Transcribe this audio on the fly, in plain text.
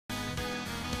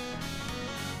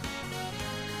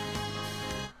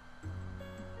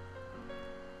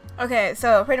Okay,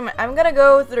 so pretty much I'm gonna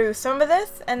go through some of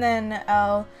this and then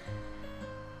I'll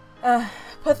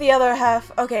put the other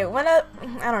half. Okay,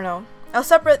 I don't know. I'll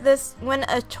separate this. When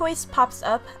a choice pops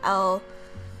up, I'll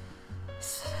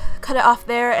cut it off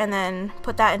there and then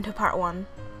put that into part 1.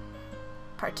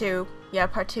 Part 2. Yeah,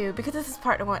 part 2. Because this is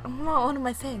part 1. What am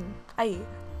I saying? I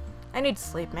need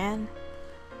sleep, man.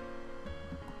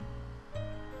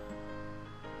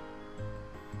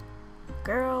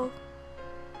 Girl.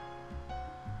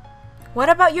 What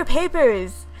about your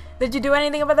papers? Did you do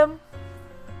anything about them?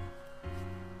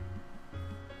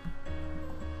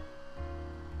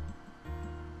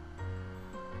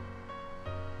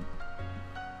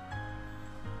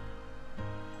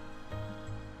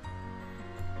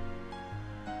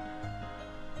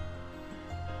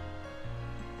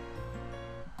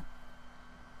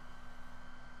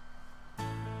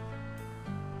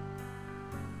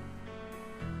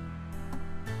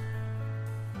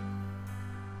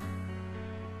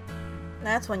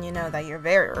 That's when you know that you're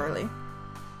very early.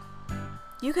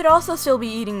 You could also still be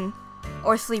eating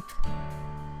or sleep.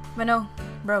 But no,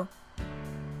 bro.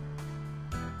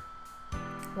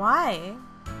 Why?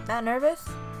 That nervous?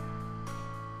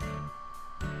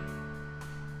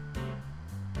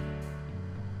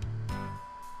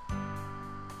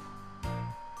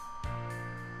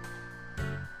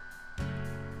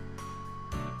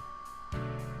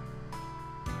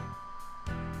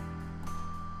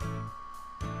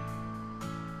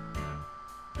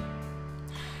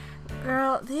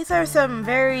 Girl, these are some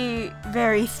very,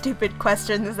 very stupid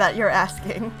questions that you're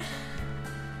asking.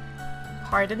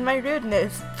 Pardon my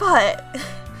rudeness, but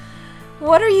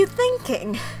what are you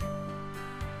thinking?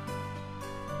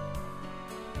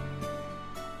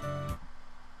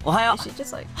 Ohio. Is she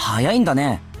just like... 早いんだ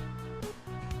ね。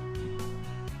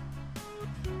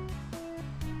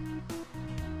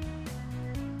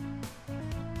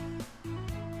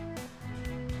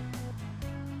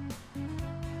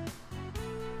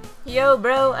Yo,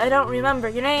 bro, I don't remember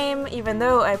your name, even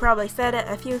though I probably said it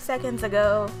a few seconds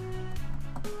ago.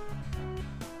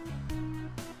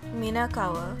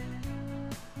 Minakawa.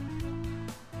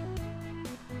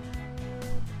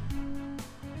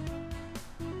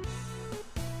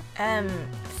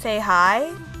 Say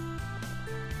hi?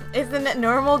 Isn't it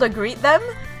normal to greet them?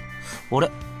 あれ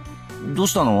どう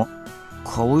したの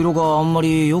顔色があんま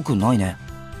り良くないね。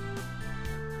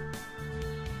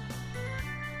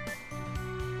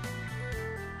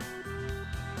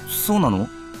そうなの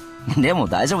でも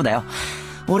大丈夫だよ。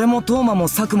俺もトーマも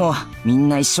サクもみん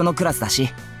な一緒のクラスだ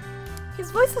し。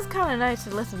His voice is kind of nice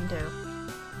to listen to.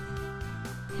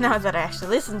 Now that I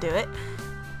actually listen to it.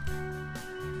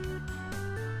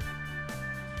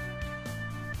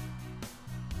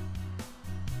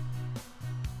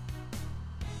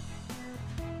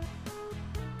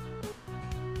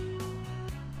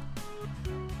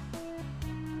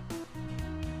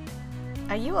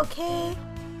 Are you okay?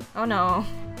 Oh no.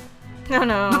 No,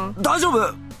 no. 大丈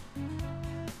夫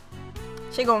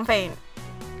She gonna faint.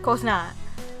 Of course not.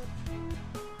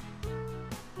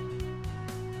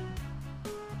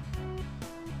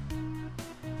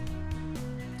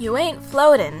 You ain't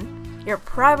floating. You're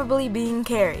probably being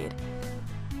carried.「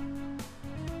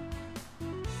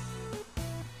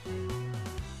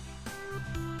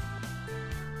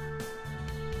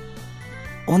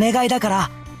お願いだか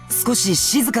ら少し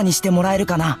静かにしてもらえる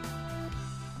かな」。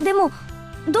でも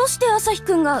どうして朝日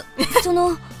くんがそ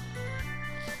の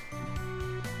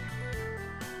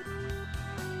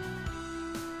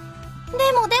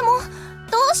でも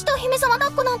どうしてお姫様抱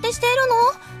っこなんてしている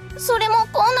の？それも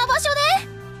こんな場所で？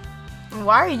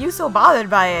 Why are you so bothered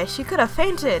by it? She could have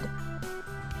fainted.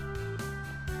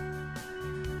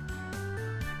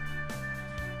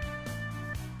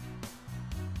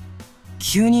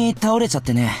 急に倒れちゃっ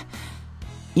てね。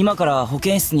今から保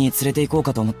健室に連れて行こう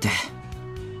かと思って。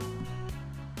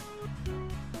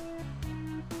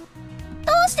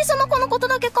どうしてその子のこと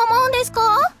だけ構うんです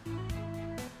か？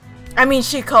 I mean,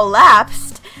 she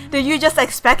collapsed. Did you just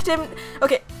expect him?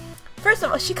 Okay, first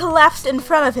of all, she collapsed in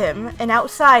front of him and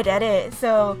outside at it.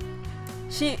 So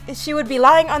she would be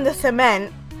lying on the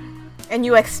cement, and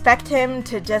you expect him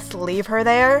to just leave her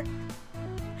there?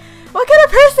 What kind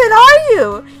of person are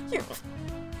you?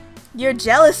 Your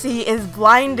jealousy is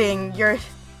blinding your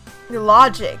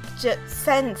logic, just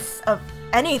sense of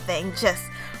anything. Just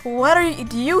what are you?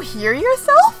 Do you hear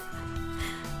yourself?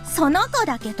 その子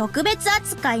だけ特別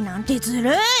扱いなんてず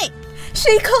るい。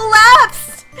 She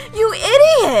collapsed! You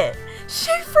idiot! She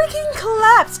freaking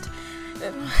collapsed!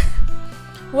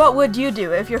 What would you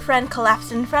do if your friend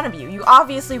collapsed in front of you? You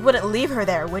obviously wouldn't leave her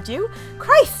there, would you?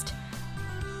 Christ!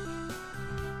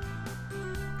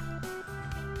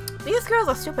 These girls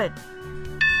are stupid.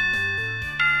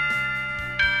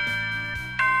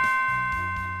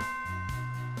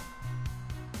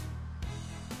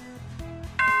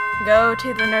 Go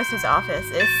to the nurse's office.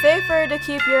 It's safer to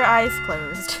keep your eyes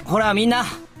closed. ほらみんな、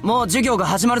もう授業が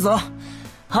始まるぞ。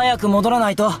早く戻ら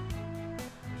ないと。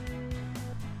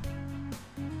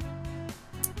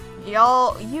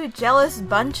Y'all, you jealous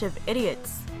bunch of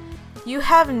idiots. You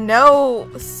have no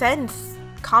sense.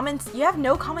 You have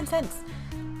no common sense.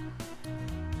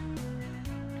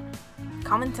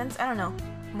 Common sense? I don't know.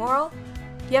 Moral?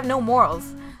 You have no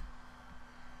morals.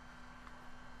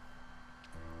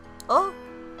 Oh?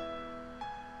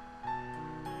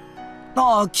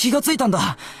 ああ、気がついたん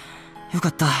だ。よか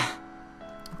った。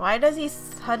Why does he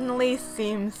suddenly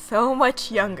seem so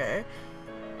much younger?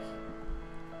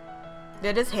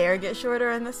 Did his hair get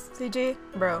shorter in this CG?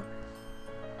 Bro.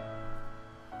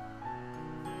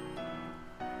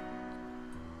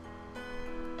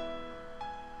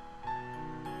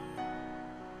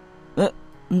 え、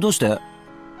どうして？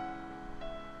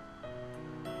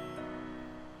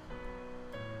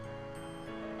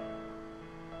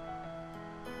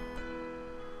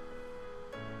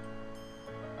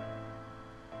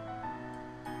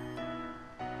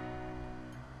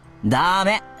ダ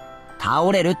メ。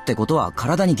倒れるってことは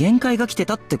体に限界が来て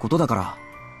たってことだから、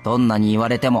どんなに言わ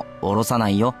れても下ろさな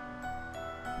いよ。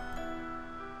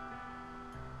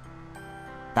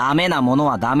ダメなもの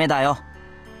はダメだよ。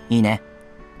いいね。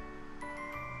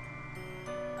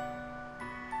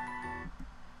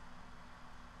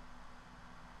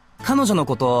彼女の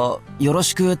ことよろ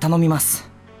しく頼みます。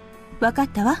わかっ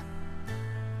たわ。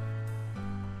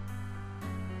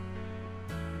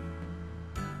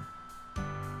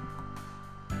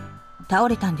倒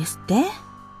れたんですって？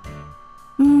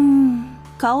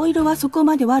顔色はそこ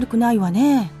まで悪くないわ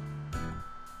ね。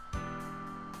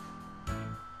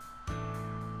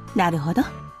なるほど。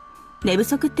寝不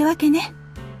足ってわけね。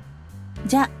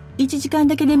じゃあ、1時間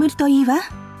だけ眠るといいわ。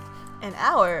An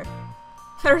hour?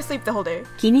 Let her sleep the whole day.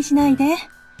 気にしないで。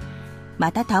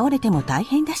また倒れても大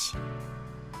変だし。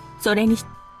それにし、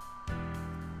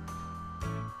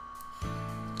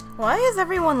Why is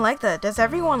everyone like that? Does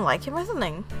everyone like him or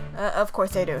something? Of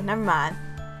course they do. Never mind.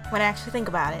 When I actually think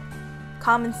about it.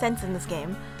 Common sense in this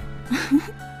game.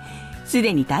 す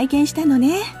でに体験したの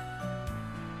ね。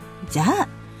じゃあ、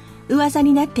噂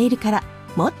になっているから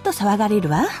もっと騒がれる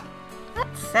わ。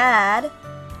That's sad.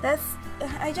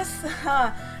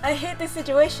 I hate these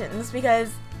situations because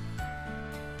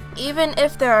even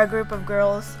if there are a group of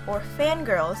girls or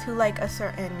fangirls who like a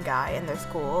certain guy in their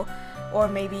school, or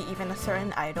maybe even a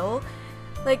certain idol,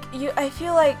 I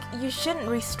feel like you shouldn't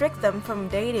restrict them from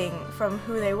dating from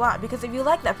who they want, because if you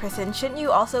like that person, shouldn't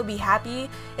you also be happy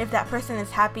if that person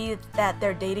is happy that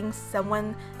they're dating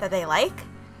someone that they like?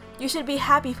 You should be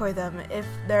happy for them if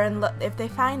they're if they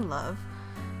find love.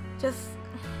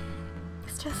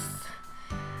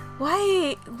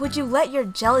 Why would you let your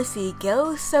jealousy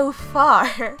go so far?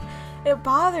 It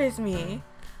bothers me.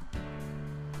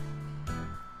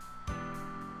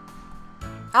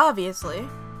 Obviously.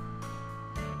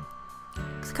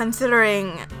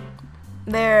 Considering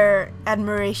their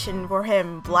admiration for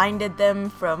him blinded them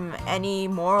from any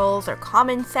morals or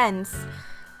common sense.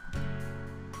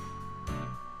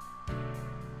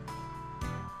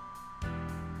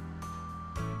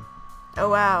 Oh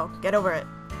wow, get over it.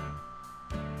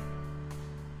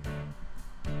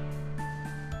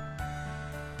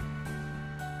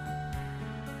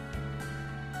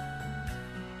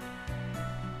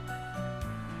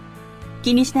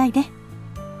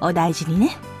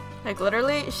 Like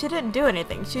literally, she didn't do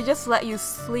anything. She just let you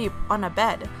sleep on a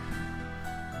bed.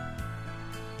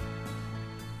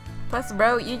 Plus,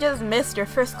 bro, you just missed your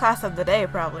first class of the day,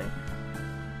 probably.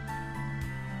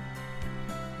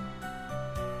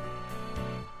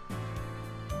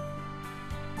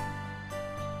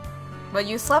 But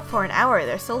you slept for an hour.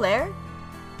 They're still there?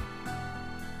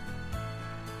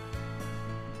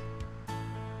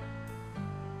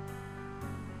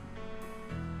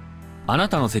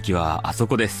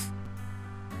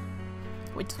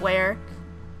 Which where?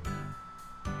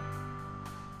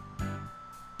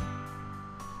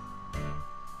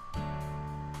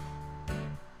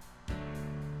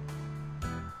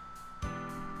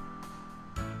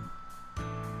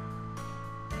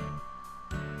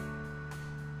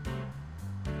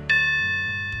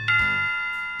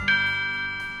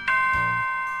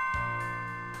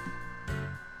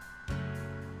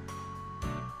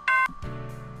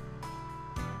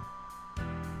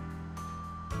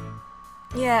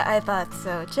 Yeah, I thought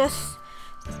so.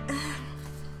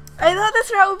 I thought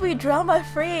this route would be drama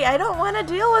free. I don't want to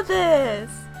deal with this.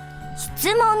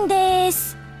 質問で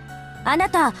す。あな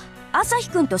た、朝日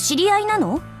くんと知り合いな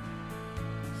の？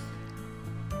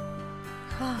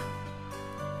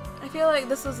 I feel like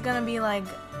this was gonna be like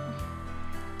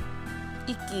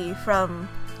Iki from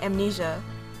Amnesia,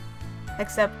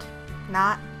 except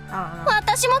not. I don't know.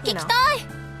 私も聞きたい。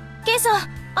今朝、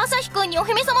朝日くんにお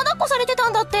姫様抱っこされてた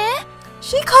んだって。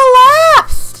She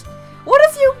collapsed! What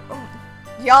is your...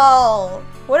 Y'all,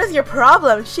 what is your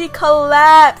problem? She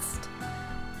collapsed!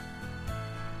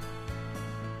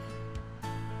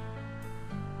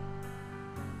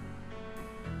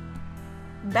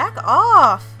 Back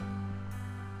off!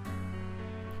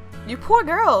 You poor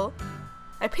girl.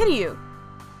 I pity you.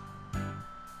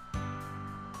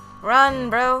 Run,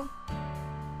 bro.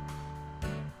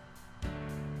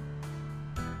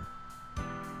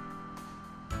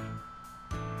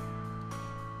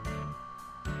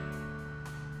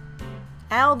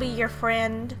 I'll be your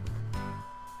friend.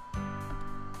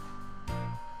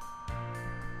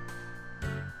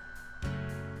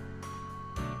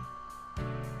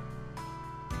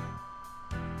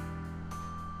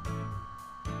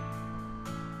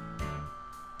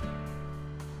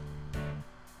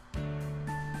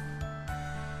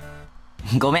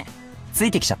 "ごめん、つい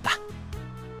てきちゃった。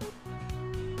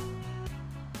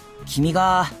君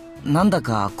がなんだ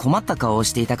か困った顔を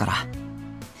していたから。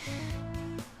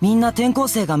みんな転校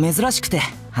生が珍しくて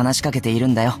話しかけている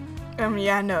んだよ。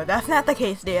Yeah, no, that's not the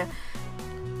case, dear.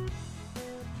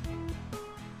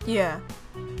 Yeah.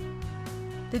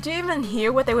 Did you even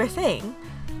hear what they were saying?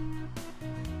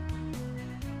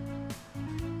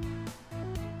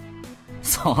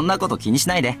 そんなこと気にし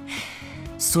ないで。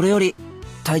それより、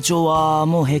体調は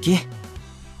もう平気？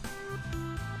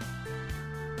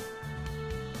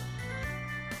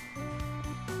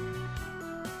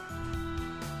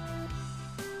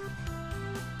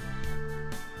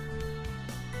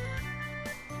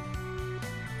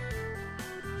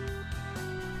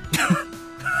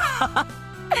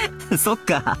そっ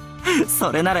か、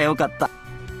それならよかった。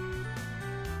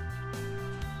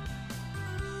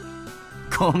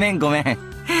ごめんごめん。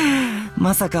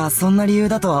まさかそんな理由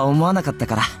だとは思わなかった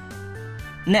から。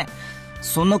ね、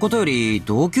そんなことより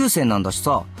同級生なんだし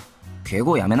さ、敬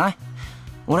語やめない？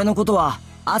俺のことは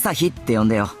朝日って呼ん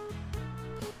でよ。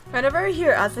Whenever I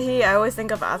hear Asahi, I always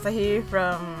think of Asahi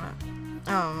from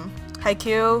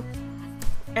Haikyuu,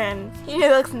 and he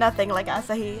looks nothing like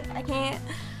Asahi. I can't.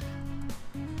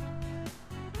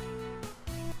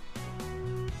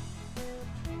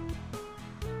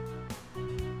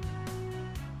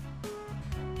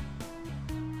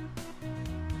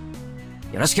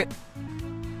よろしく。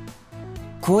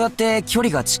こうやって距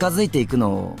離が近づいていく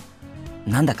の、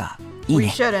なんだかいい We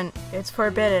ね。 shouldn't. It's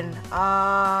forbidden.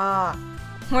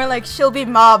 More like she'll be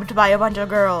mobbed by a bunch of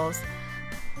girls.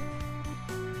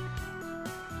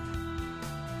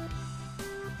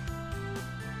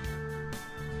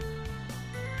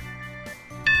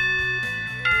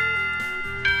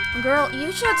 Girl,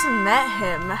 you should have met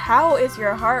him. How is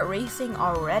your heart racing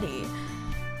already?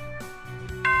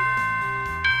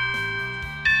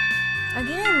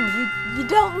 Again, you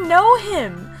don't know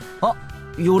him. あ、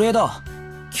予令だ。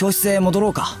教室へ戻ろ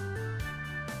うか。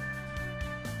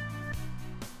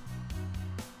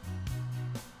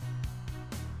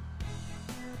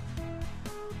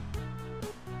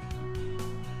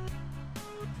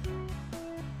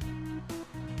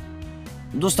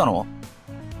どうしたの？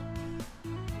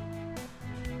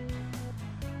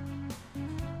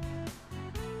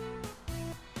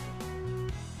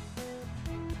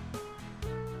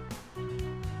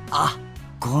あ、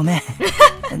ごめん。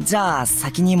じゃあ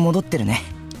先に戻ってるね。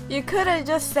You could have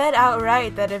just said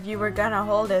outright that if you were gonna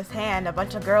hold his hand, a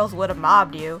bunch of girls would have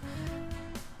mobbed you.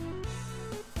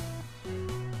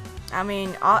 I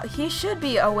mean, he should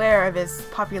be aware of his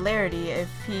popularity if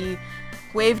he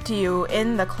waved to you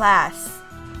in the class,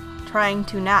 trying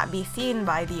to not be seen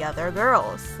by the other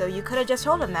girls. So you could have just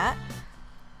told him that.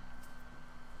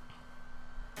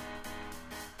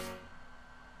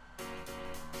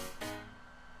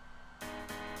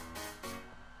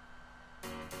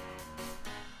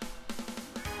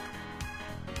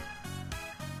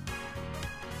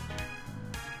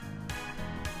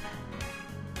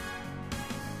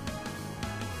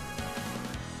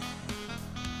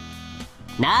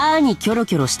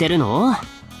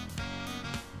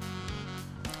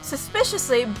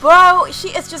 Suspiciously, bro, she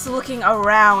is just looking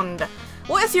around.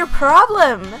 What is your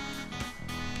problem?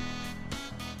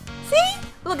 See?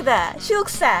 Look at that. She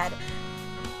looks sad.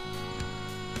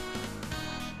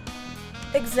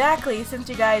 Exactly, since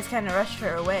you guys kind of rushed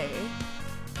her away.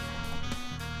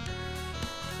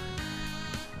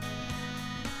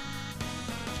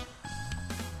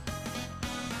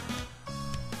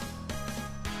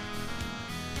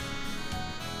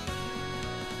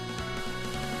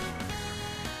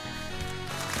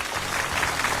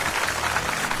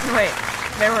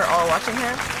 They were all watching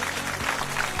her.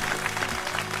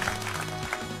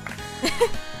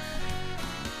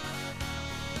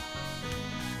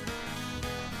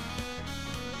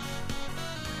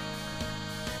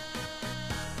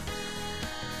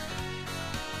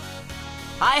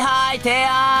はいはい、提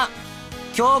案。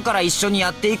今日から一緒にや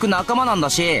っていく仲間なん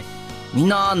だし、みん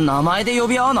な名前で呼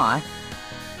び合わない？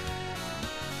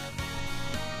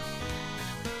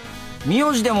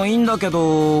名字でもいいんだけ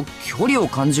ど、距離を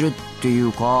感じるってい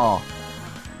うか。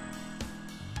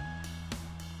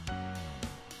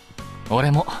俺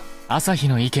も朝日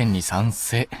の意見に賛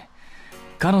成。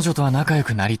彼女とは仲良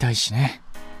くなりたいしね。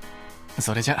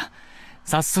それじゃ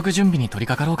早速準備に取り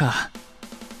掛かろうか。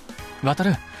渡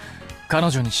る、彼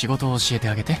女に仕事を教えて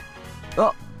あげて。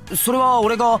あ、それは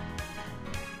俺が。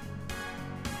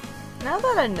Now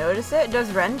that I notice it,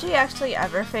 does Renji actually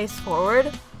ever face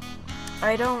forward?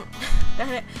 I don't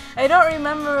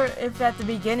remember if at the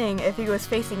beginning if he was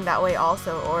facing that way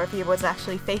also, or if he was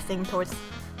actually facing towards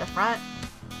the front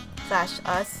slash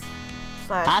us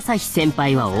slash. 朝日先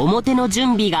輩は表の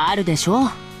準備があるでしょ。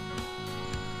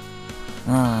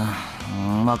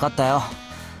分かったよ。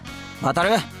渡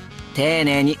る、丁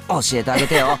寧に教えてあげ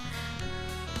てよ。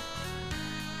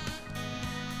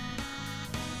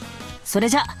それ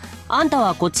じゃあんた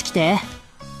はこっち来て。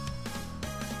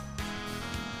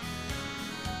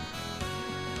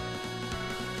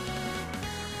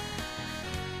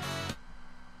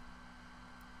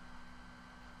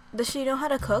Does she know how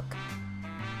to cook?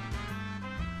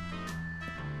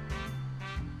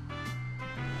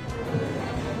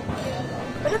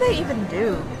 What do they even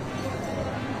do?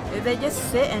 Do they just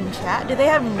sit and chat? Do they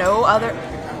have no other...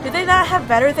 Do they not have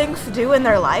better things to do in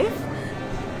their life?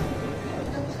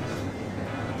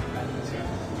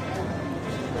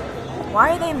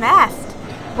 Why are they masked?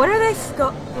 What are they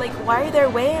like? Why are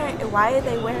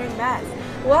they wearing masks?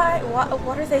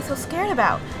 What are they so scared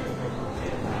about?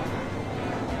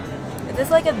 Is this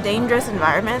like a dangerous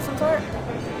environment of some sort?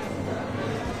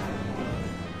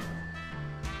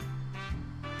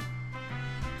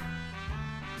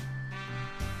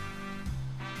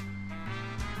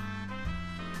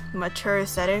 Mature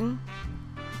setting.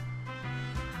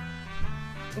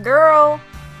 Girl!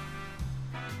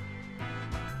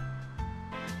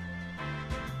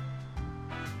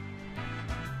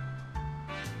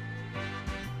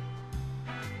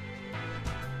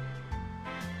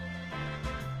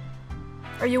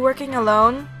 Are you working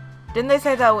alone? Didn't they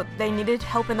say that they needed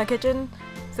help in the kitchen?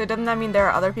 So doesn't that mean there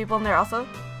are other people in there also?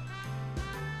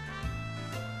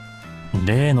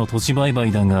 例の土地売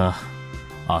買だが、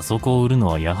あそこを売るの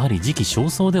はやはり時期尚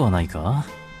早ではないか？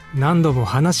何度も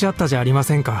話し合ったじゃありま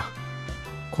せんか。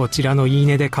こちらの言い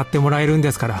値で買ってもらえるん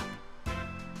ですから。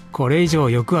これ以上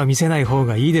欲は見せない方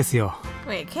がいいですよ。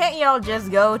Wait, can't y'all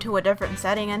just go to a different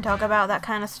setting and talk about that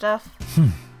kind of stuff?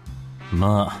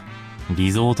 まあ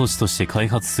リゾート地として開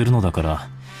発するのだから、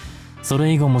そ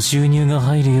れ以後も収入が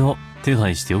入るよう手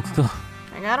配しておくか。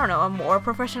Like, I don't know, a more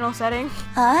professional setting?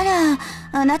 あら、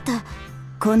あなた、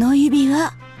この指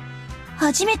輪、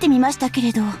初めて見ましたけ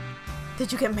れど。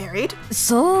Did you get married?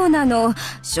 そうなの。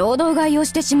衝動買いを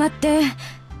してしまって。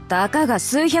たかが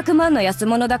数百万の安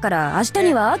物だから明日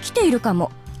には飽きているか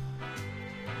も。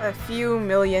A few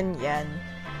million yen.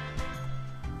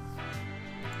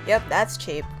 Yep, that's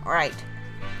cheap. Alright.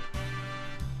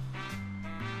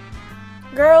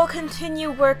 Girl, continue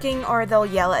working or they'll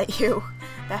yell at you.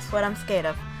 That's what I'm scared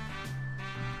of.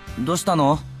 どうした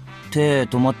の？手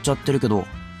止まっちゃってるけど。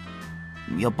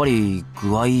やっぱり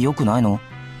具合良くないの？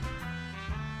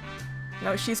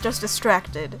 No, she's just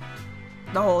distracted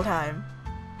the whole time.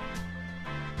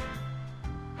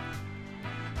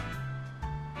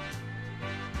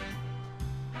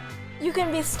 You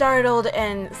can be startled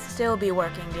and still be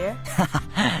working, dear.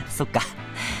 そっか。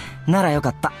ならよか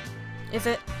った。Is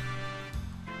it?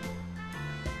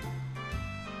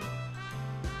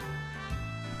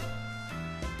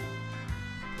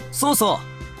 そうそ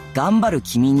う。頑張る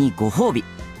君にご褒美。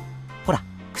ほら、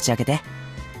口開けて。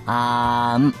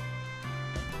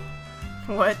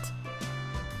What?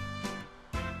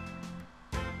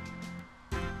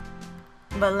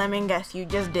 But let me guess, you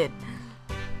just did.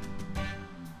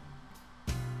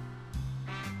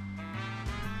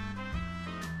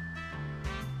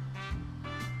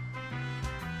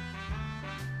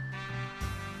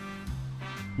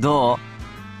 Do?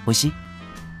 おいしい？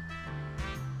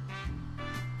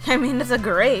 I mean, it's a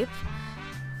grape.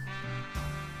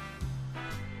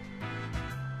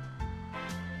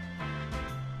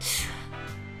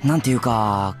 なんていう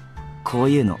か、こう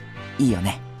いうのいいよ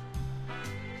ね。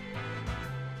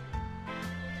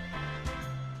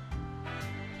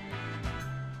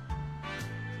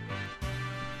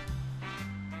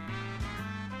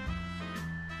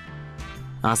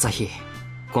朝日、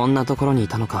こんなところにい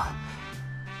たのか。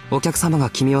お客様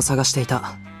が君を探してい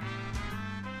た。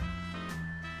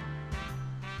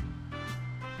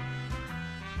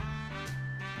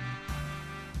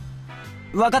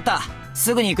わかった。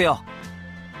すぐに行くよ。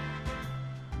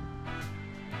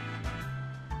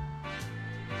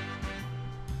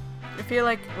I feel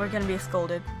like we're gonna be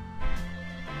scolded.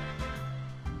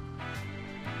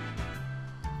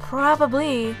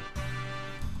 Probably.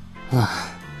 は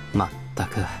あ、まった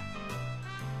く。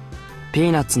ピ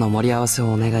ーナッツの盛り合わせ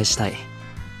をお願いしたい。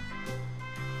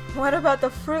What about the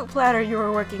fruit platter you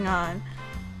were working on?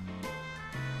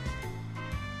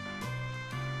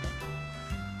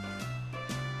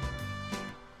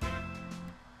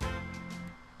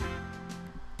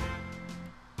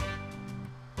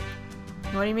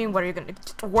 What do you mean, what are you gonna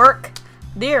do? Work?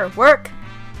 Dear, work!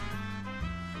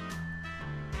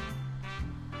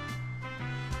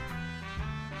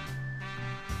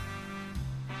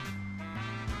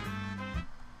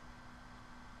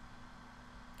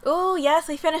 Oh, yes,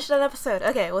 we finished that episode.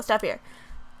 Okay, we'll stop here.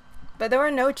 But there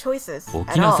were no choices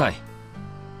at all.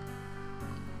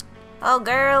 Oh,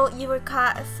 girl, you were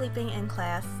caught sleeping in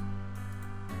class.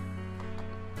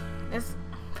 This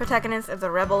protagonist is a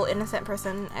rebel, innocent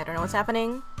person. I don't know what's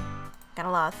happening.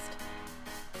 Kinda lost.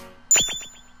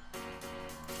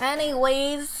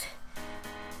 Anyways,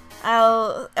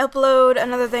 I'll upload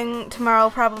another thing tomorrow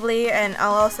probably, and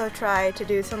I'll also try to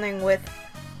do something with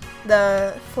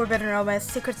the Forbidden Romance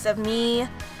Secrets of Me.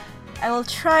 I will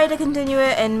try to continue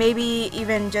it and maybe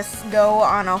even just go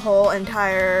on a whole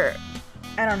entire,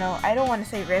 I don't know, I don't want to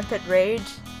say rampant rage.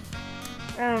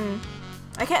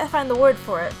 I can't find the word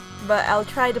for it, but I'll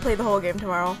try to play the whole game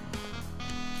tomorrow.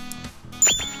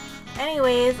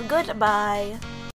 Anyways, goodbye.